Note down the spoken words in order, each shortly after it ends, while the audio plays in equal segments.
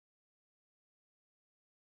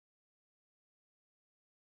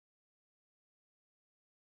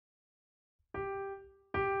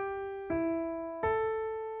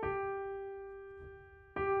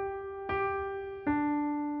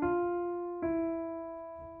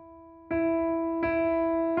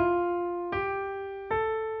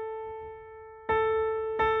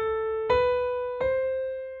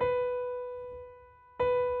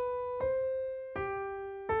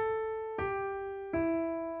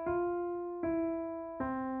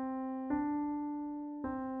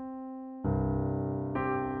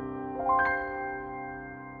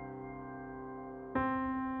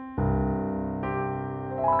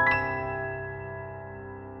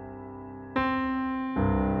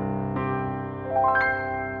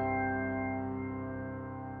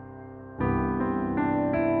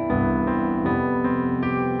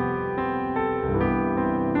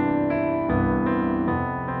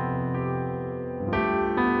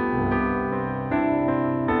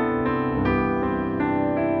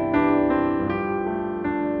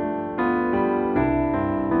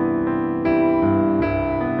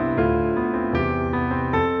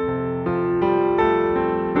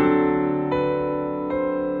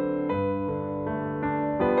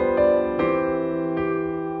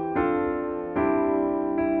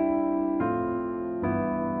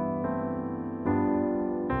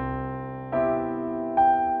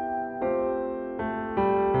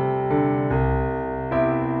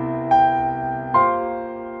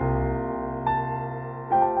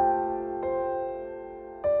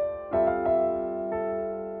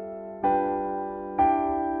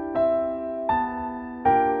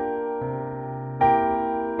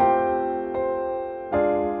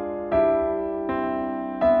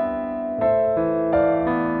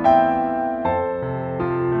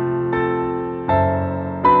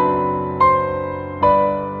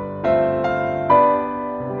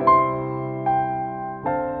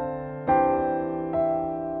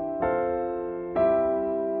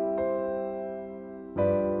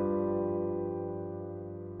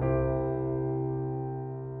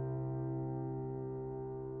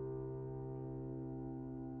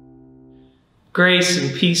Grace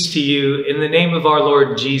and peace to you in the name of our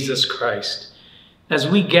Lord Jesus Christ, as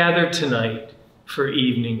we gather tonight for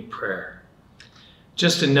evening prayer.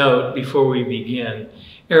 Just a note before we begin,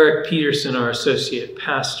 Eric Peterson, our associate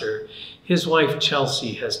pastor, his wife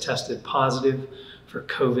Chelsea has tested positive for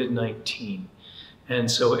COVID-19. And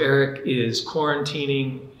so Eric is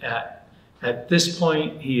quarantining at this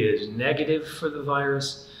point. He is negative for the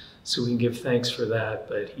virus, so we can give thanks for that,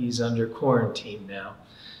 but he's under quarantine now.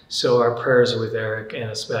 So our prayers are with Eric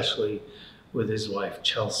and especially with his wife,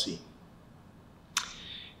 Chelsea.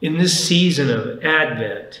 In this season of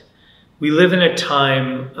Advent, we live in a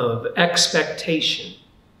time of expectation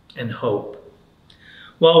and hope.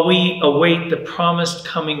 While we await the promised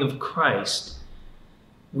coming of Christ,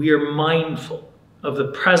 we are mindful of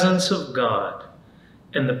the presence of God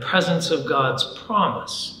and the presence of God's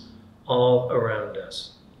promise all around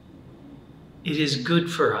us. It is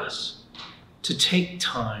good for us to take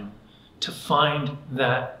time to find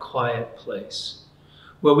that quiet place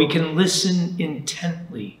where we can listen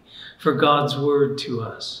intently for God's word to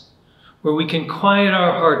us, where we can quiet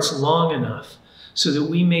our hearts long enough so that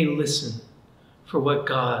we may listen for what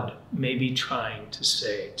God may be trying to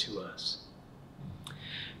say to us.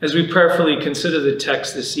 As we prayerfully consider the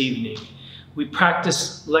text this evening, we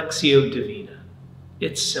practice Lectio Divina.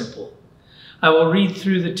 It's simple. I will read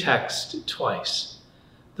through the text twice.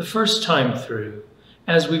 The first time through,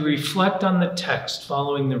 as we reflect on the text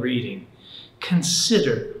following the reading,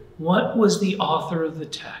 consider what was the author of the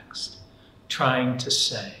text trying to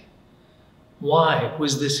say. Why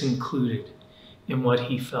was this included in what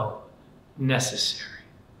he felt necessary?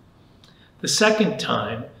 The second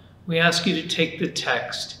time, we ask you to take the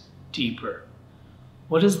text deeper.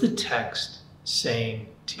 What is the text saying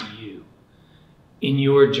to you in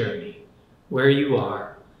your journey, where you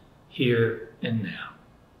are, here and now?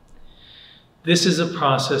 This is a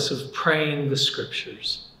process of praying the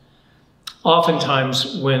scriptures.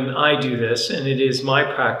 Oftentimes when I do this, and it is my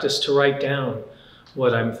practice to write down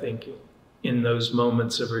what I'm thinking in those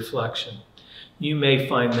moments of reflection, you may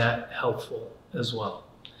find that helpful as well.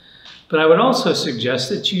 But I would also suggest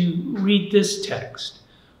that you read this text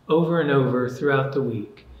over and over throughout the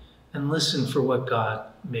week and listen for what God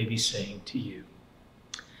may be saying to you.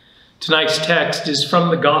 Tonight's text is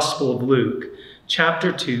from the Gospel of Luke,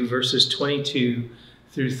 chapter 2, verses 22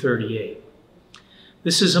 through 38.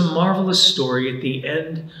 This is a marvelous story at the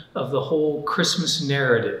end of the whole Christmas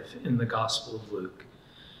narrative in the Gospel of Luke.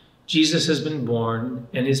 Jesus has been born,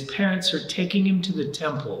 and his parents are taking him to the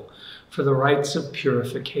temple for the rites of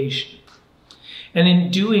purification. And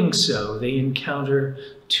in doing so, they encounter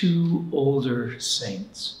two older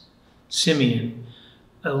saints. Simeon,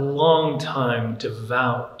 a long-time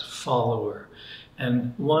devout follower,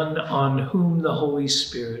 and one on whom the Holy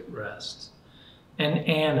Spirit rests, and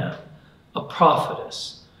Anna, a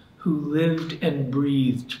prophetess who lived and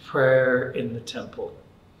breathed prayer in the temple.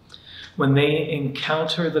 When they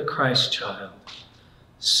encounter the Christ child,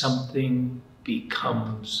 something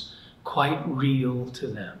becomes quite real to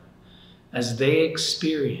them as they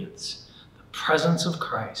experience the presence of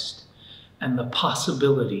Christ and the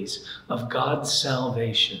possibilities of God's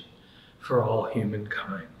salvation for all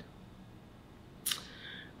humankind.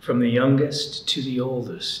 From the youngest to the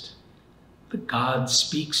oldest, the God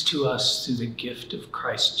speaks to us through the gift of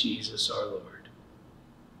Christ Jesus our Lord.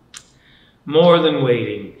 More than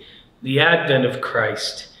waiting, the advent of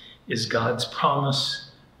Christ is God's promise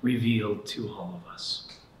revealed to all of us.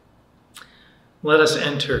 Let us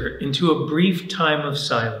enter into a brief time of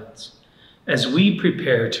silence as we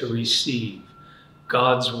prepare to receive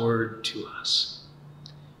God's word to us.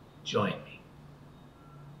 Join me.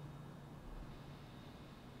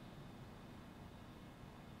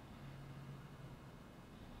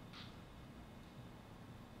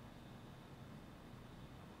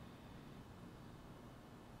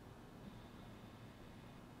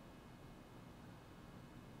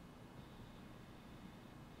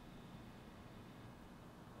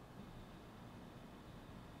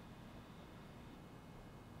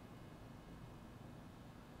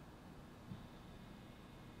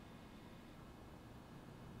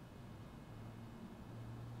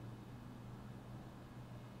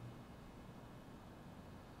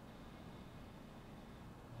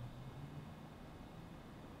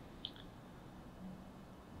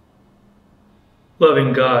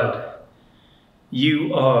 Loving God,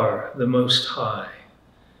 you are the Most High,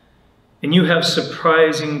 and you have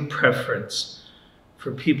surprising preference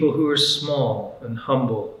for people who are small and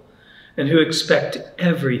humble and who expect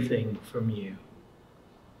everything from you.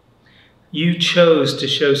 You chose to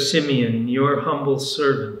show Simeon, your humble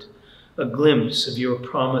servant, a glimpse of your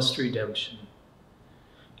promised redemption.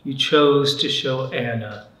 you chose to show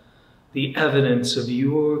Anna the evidence of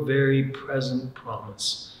your very present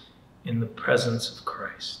promise in the presence of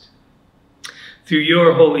Christ. Through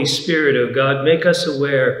your Holy Spirit, O God, make us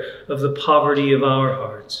aware of the poverty of our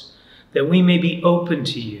hearts, that we may be open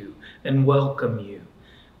to you and welcome you.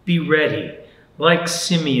 Be ready, like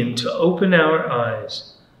Simeon, to open our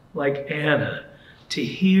eyes, like Anna, to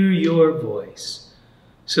hear your voice,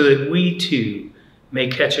 so that we too may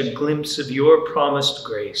catch a glimpse of your promised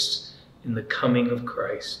grace in the coming of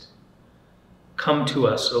Christ. Come to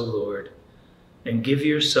us, O Lord, and give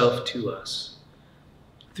yourself to us.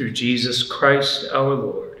 Through Jesus Christ our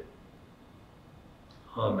Lord.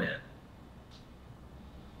 Amen.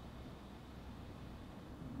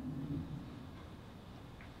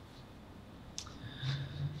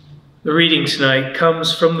 The reading tonight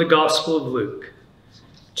comes from the Gospel of Luke,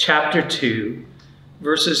 chapter 2,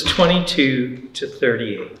 verses 22 to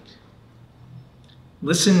 38.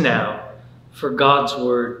 Listen now for God's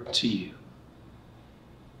word to you.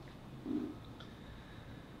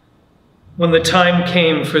 When the time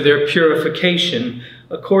came for their purification,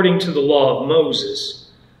 according to the law of Moses,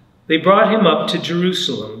 they brought him up to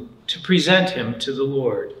Jerusalem to present him to the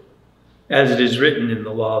Lord. As it is written in the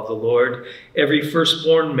law of the Lord, every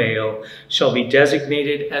firstborn male shall be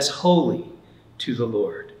designated as holy to the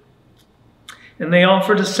Lord. And they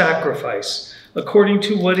offered a sacrifice according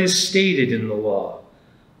to what is stated in the law,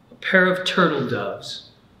 a pair of turtle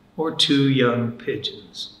doves or 2 young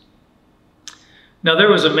pigeons. Now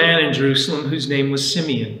there was a man in Jerusalem whose name was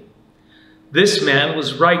Simeon. This man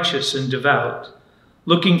was righteous and devout,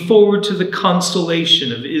 looking forward to the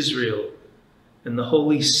consolation of Israel, and the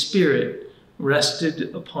Holy Spirit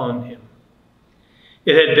rested upon him.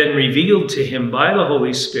 It had been revealed to him by the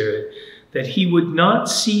Holy Spirit that he would not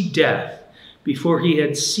see death before he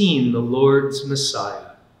had seen the Lord's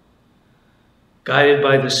Messiah. Guided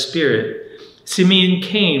by the Spirit, Simeon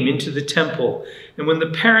came into the temple, and when the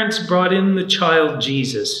parents brought in the child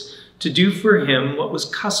Jesus to do for him what was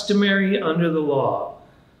customary under the law,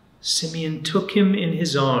 Simeon took him in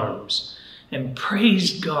his arms and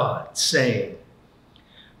praised God, saying,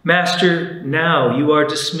 "Master, now you are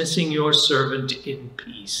dismissing your servant in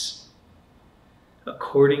peace,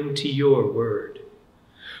 according to your word.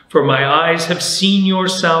 For my eyes have seen your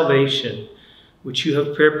salvation, which you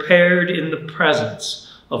have prepared in the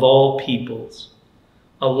presence of all peoples,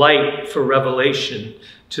 a light for revelation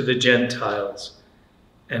to the Gentiles,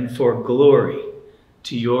 and for glory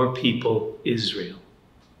to your people Israel."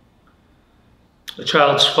 The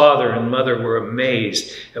child's father and mother were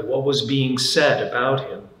amazed at what was being said about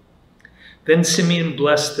him. Then Simeon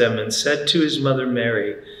blessed them and said to his mother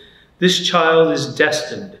Mary, "This child is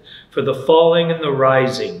destined for the falling and the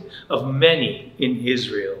rising of many in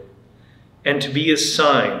Israel, and to be a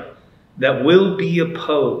sign that will be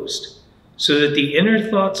opposed, so that the inner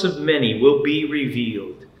thoughts of many will be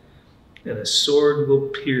revealed, and a sword will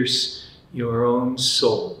pierce your own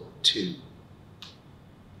soul too."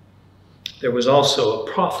 There was also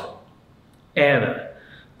a prophet, Anna,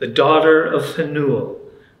 the daughter of Phanuel,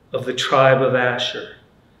 of the tribe of Asher.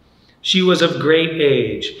 She was of great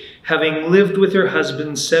age, having lived with her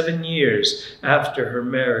husband 7 years after her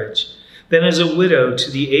marriage, then as a widow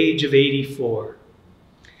to the age of 84.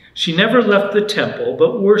 She never left the temple,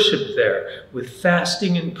 but worshipped there with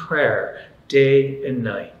fasting and prayer day and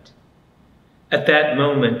night. At that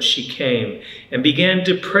moment she came and began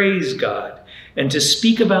to praise God and to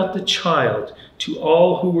speak about the child to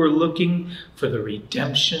all who were looking for the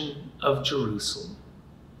redemption of Jerusalem.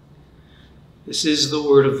 This is the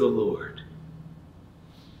word of the Lord.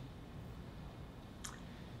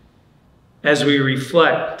 As we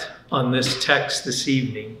reflect on this text this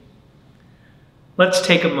evening, let's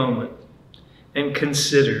take a moment and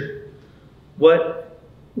consider, what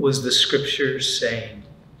was the scripture saying?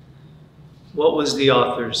 What was the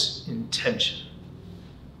author's intention?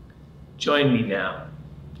 Join me now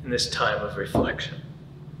in this time of reflection.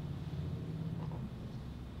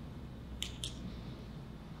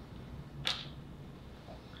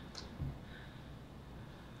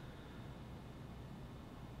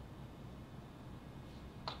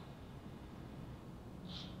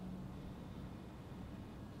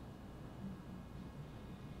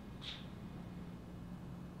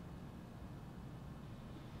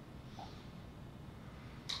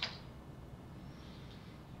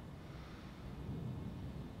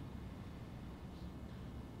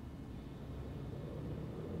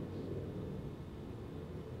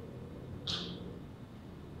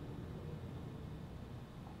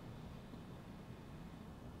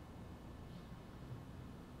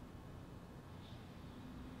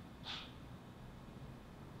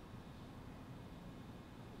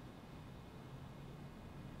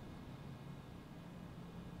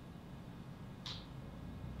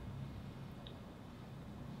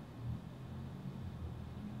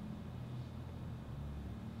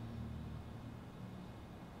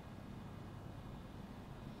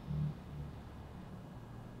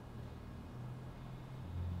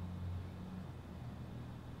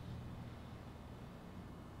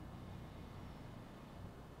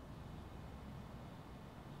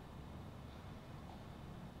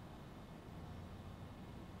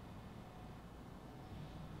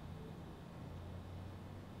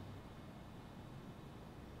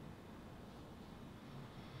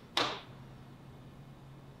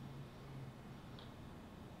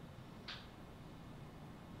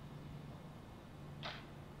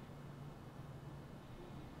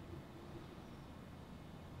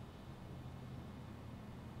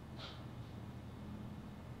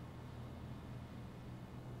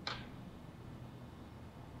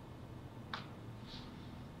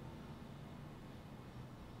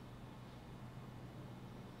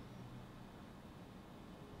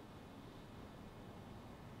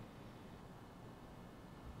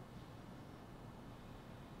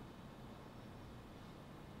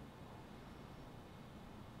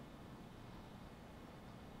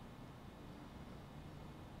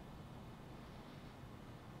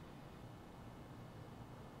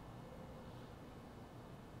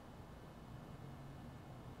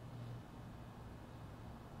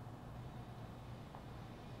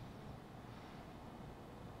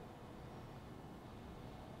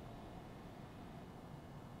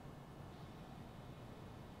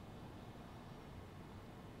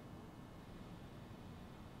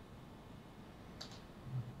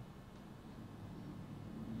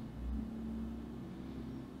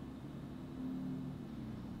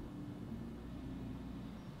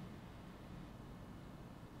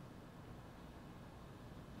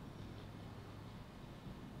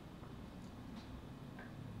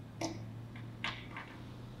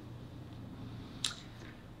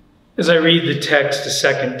 As I read the text a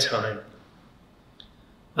second time,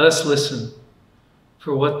 let us listen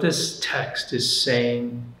for what this text is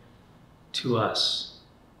saying to us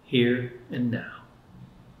here and now.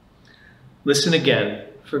 Listen again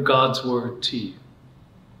for God's word to you.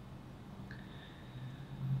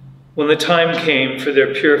 When the time came for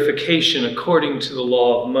their purification according to the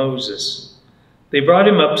law of Moses, they brought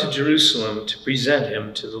him up to Jerusalem to present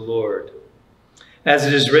him to the Lord. As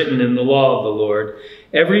it is written in the law of the Lord,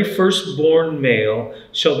 every firstborn male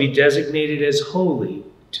shall be designated as holy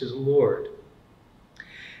to the Lord.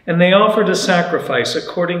 And they offered a sacrifice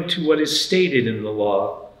according to what is stated in the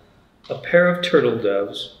law, a pair of turtle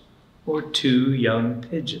doves or 2 young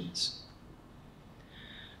pigeons.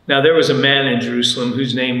 Now there was a man in Jerusalem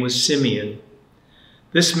whose name was Simeon.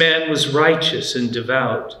 This man was righteous and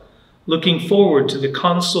devout, looking forward to the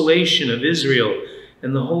consolation of Israel,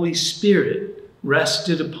 and the Holy Spirit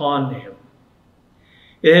rested upon him.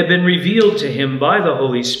 It had been revealed to him by the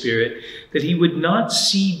Holy Spirit that he would not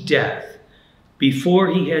see death before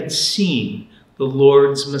he had seen the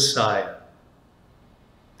Lord's Messiah.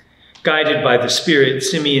 Guided by the Spirit,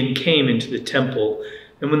 Simeon came into the temple,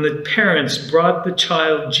 and when the parents brought the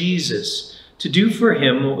child Jesus to do for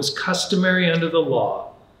him what was customary under the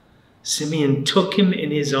law, Simeon took him in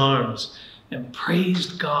his arms and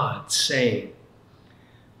praised God, saying,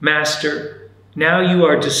 "Master, now you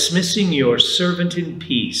are dismissing your servant in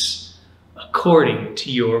peace, according to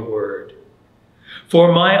your word.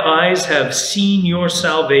 For my eyes have seen your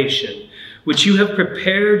salvation, which you have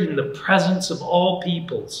prepared in the presence of all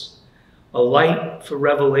peoples, a light for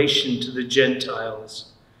revelation to the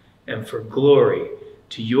Gentiles, and for glory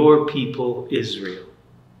to your people Israel."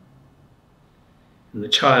 And the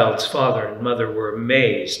child's father and mother were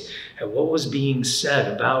amazed at what was being said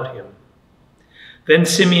about him. Then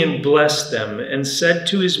Simeon blessed them and said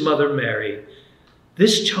to his mother Mary,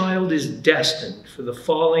 "This child is destined for the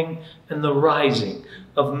falling and the rising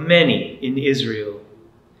of many in Israel,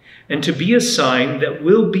 and to be a sign that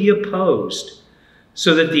will be opposed,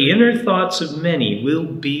 so that the inner thoughts of many will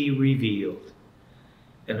be revealed,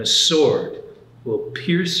 and a sword will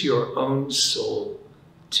pierce your own soul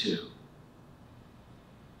too."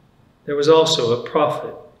 There was also a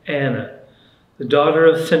prophet, Anna, the daughter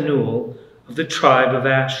of Phanuel, of the tribe of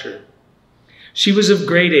Asher. She was of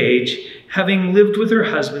great age, having lived with her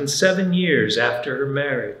husband 7 years after her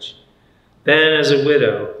marriage, then as a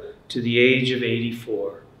widow to the age of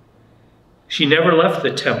 84. She never left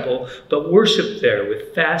the temple, but worshipped there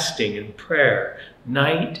with fasting and prayer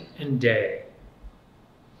night and day.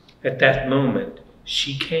 At that moment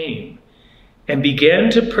she came and began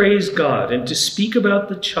to praise God and to speak about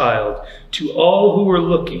the child to all who were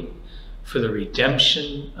looking for the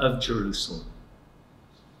redemption of Jerusalem.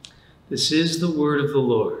 This is the word of the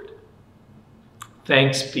Lord.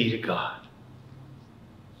 Thanks be to God.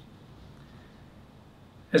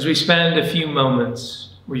 As we spend a few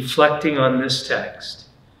moments reflecting on this text,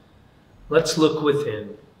 let's look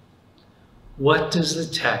within. What does the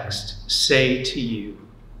text say to you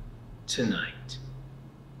tonight?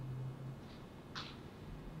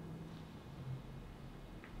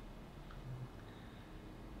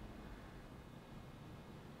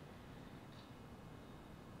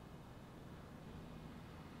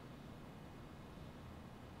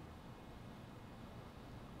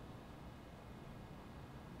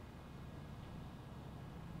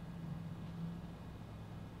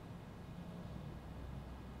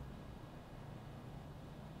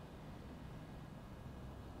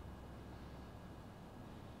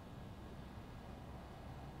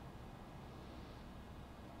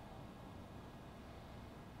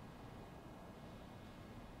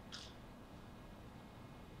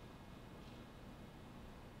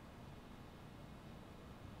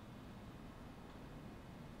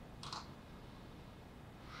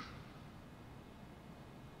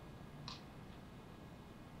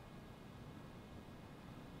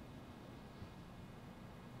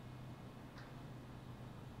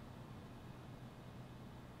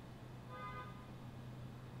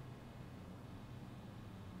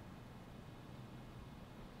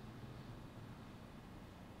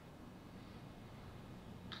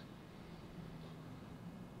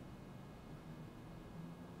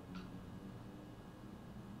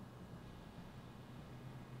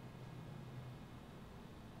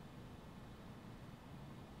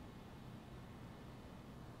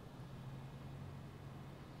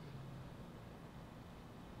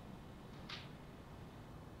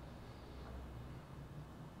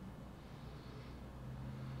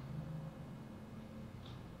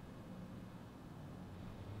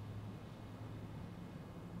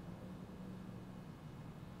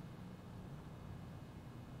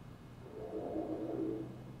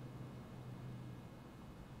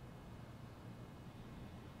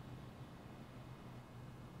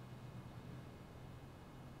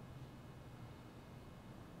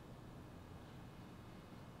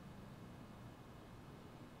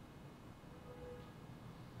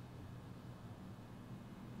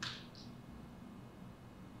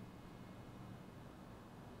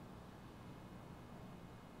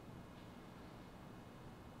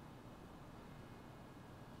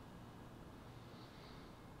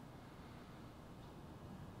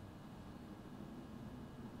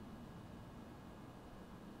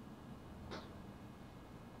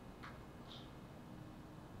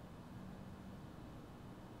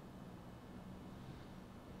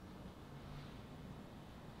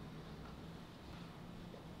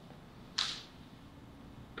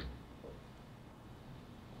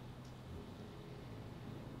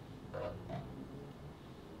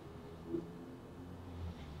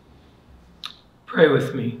 Pray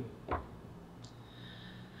with me.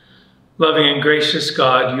 Loving and gracious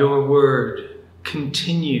God, your word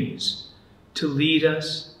continues to lead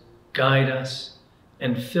us, guide us,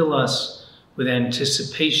 and fill us with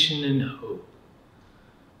anticipation and hope.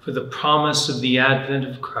 For the promise of the advent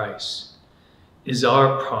of Christ is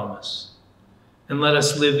our promise, and let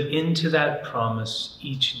us live into that promise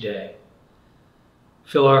each day.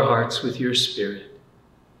 Fill our hearts with your Spirit.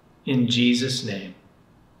 In Jesus' name,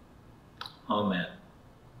 amen.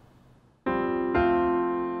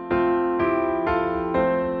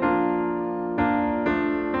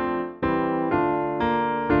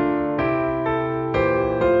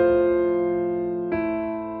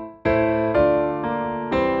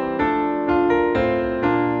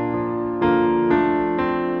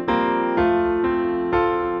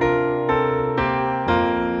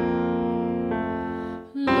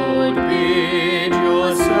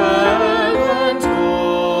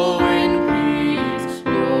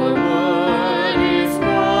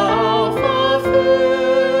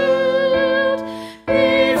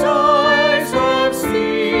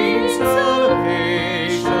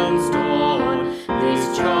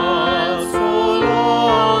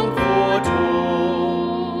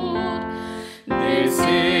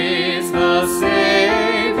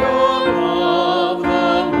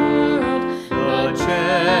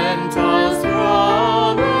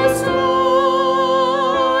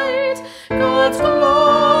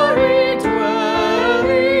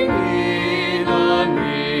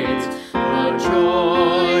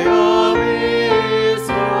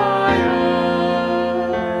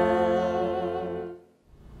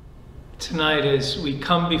 Tonight, as we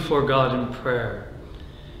come before God in prayer,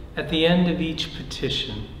 at the end of each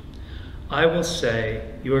petition, I will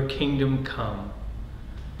say, "Your kingdom come,"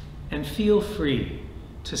 and feel free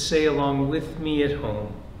to say along with me at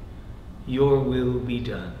home, "Your will be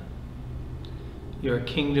done." Your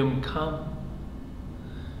kingdom come,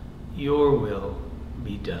 your will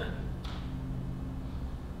be done.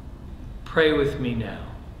 Pray with me now.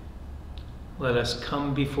 Let us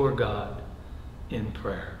come before God in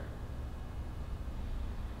prayer.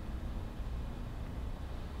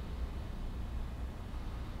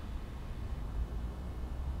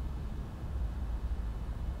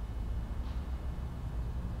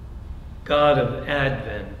 God of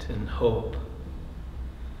Advent and hope,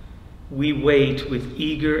 we wait with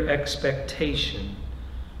eager expectation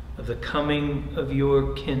of the coming of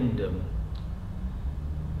your kingdom,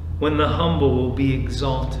 when the humble will be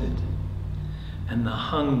exalted and the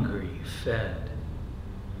hungry fed,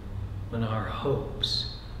 when our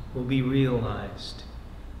hopes will be realized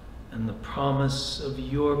and the promise of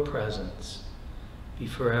your presence be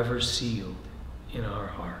forever sealed in our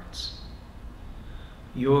hearts.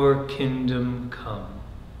 Your kingdom come,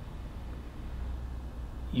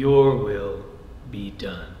 your will be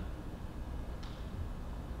done.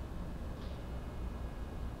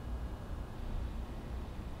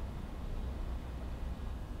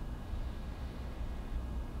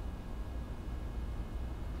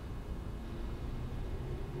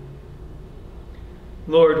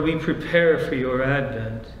 Lord, we prepare for your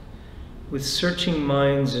advent with searching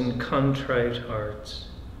minds and contrite hearts,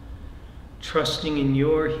 trusting in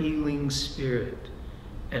your healing spirit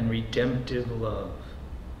and redemptive love.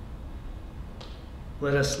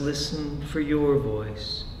 Let us listen for your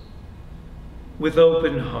voice with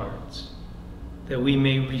open hearts, that we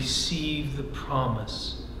may receive the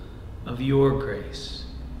promise of your grace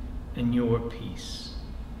and your peace.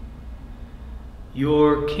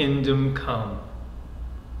 Your kingdom come,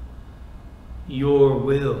 your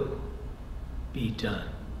will be done.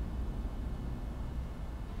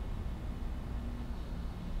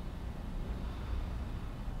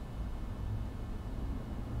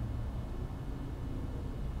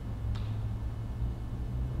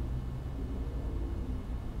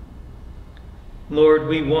 Lord,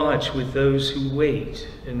 we watch with those who wait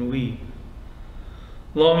and weep,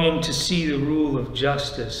 longing to see the rule of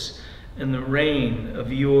justice and the reign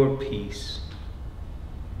of your peace.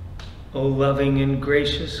 O loving and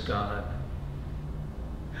gracious God,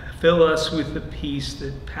 fill us with the peace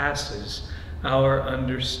that passes our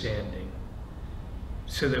understanding,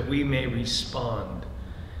 so that we may respond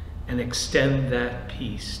and extend that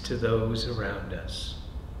peace to those around us.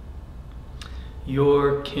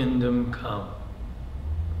 Your kingdom come,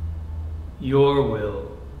 your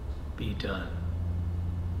will be done.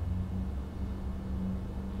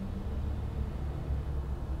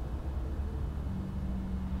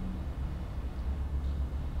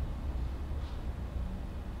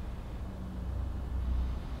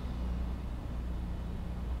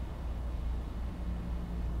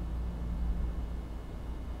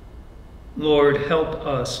 Lord, help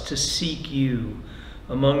us to seek you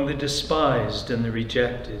among the despised and the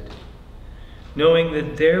rejected, knowing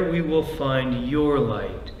that there we will find your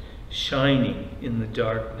light shining in the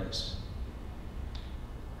darkness.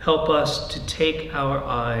 Help us to take our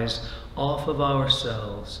eyes off of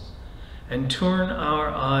ourselves and turn our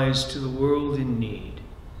eyes to the world in need,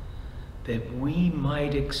 that we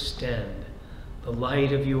might extend the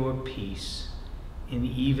light of your peace in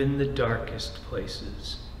even the darkest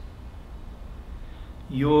places.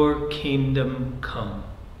 Your kingdom come,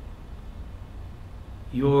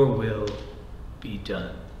 your will be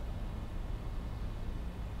done.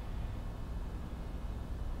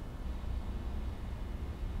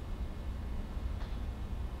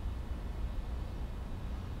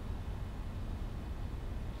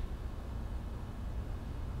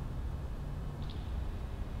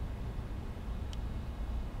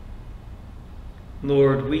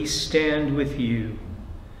 Lord, we stand with you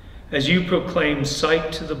as you proclaim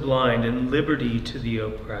sight to the blind and liberty to the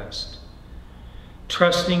oppressed,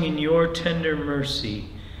 trusting in your tender mercy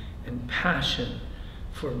and passion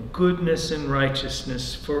for goodness and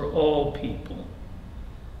righteousness for all people.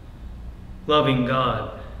 Loving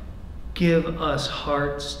God, give us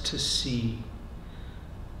hearts to see,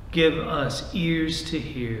 give us ears to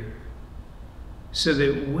hear, so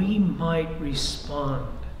that we might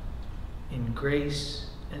respond in grace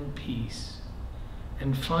and peace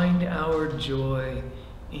and find our joy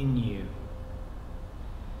in you.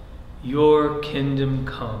 Your kingdom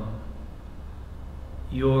come,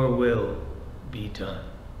 your will be done.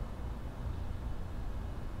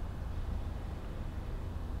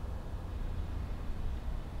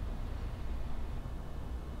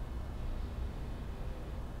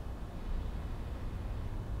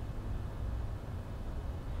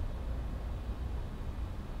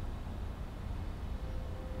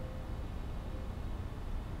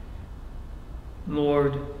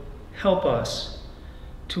 Lord, help us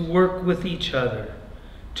to work with each other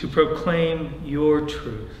to proclaim your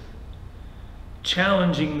truth,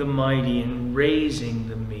 challenging the mighty and raising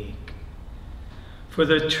the meek. For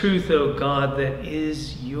the truth, O God, that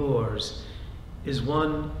is yours is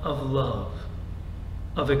one of love,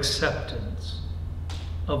 of acceptance,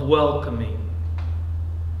 of welcoming.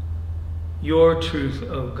 Your truth,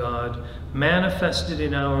 O God, manifested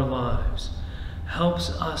in our lives, helps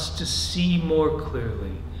us to see more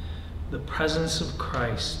clearly the presence of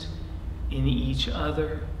Christ in each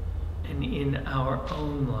other and in our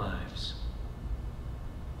own lives.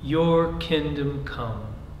 Your kingdom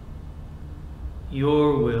come,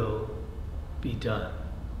 your will be done.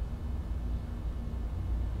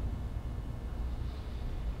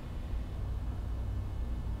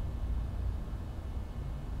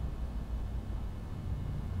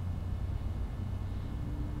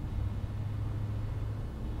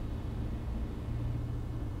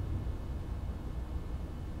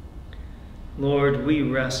 Lord, we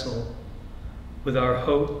wrestle with our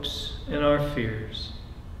hopes and our fears,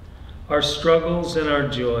 our struggles and our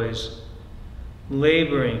joys,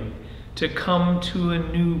 laboring to come to a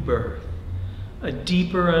new birth, a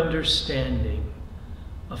deeper understanding,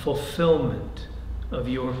 a fulfillment of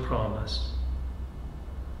your promise.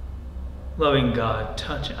 Loving God,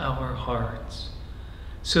 touch our hearts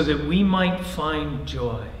so that we might find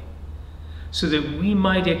joy, so that we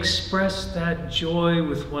might express that joy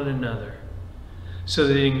with one another, so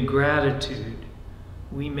that in gratitude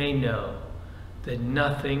we may know that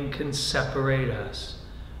nothing can separate us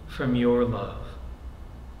from your love.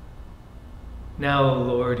 Now, O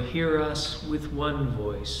Lord, hear us with one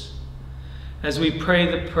voice as we pray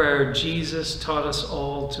the prayer Jesus taught us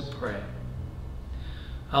all to pray.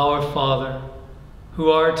 Our Father,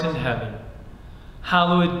 who art in heaven,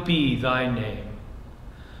 hallowed be thy name.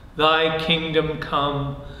 Thy kingdom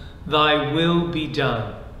come, thy will be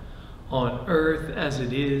done, on earth as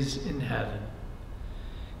it is in heaven.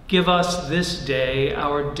 Give us this day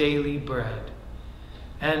our daily bread,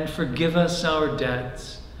 and forgive us our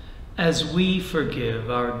debts as we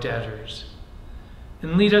forgive our debtors.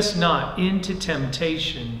 And lead us not into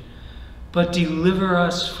temptation, but deliver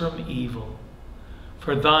us from evil.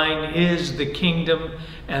 For thine is the kingdom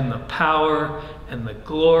and the power and the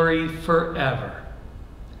glory forever.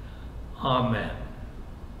 Amen.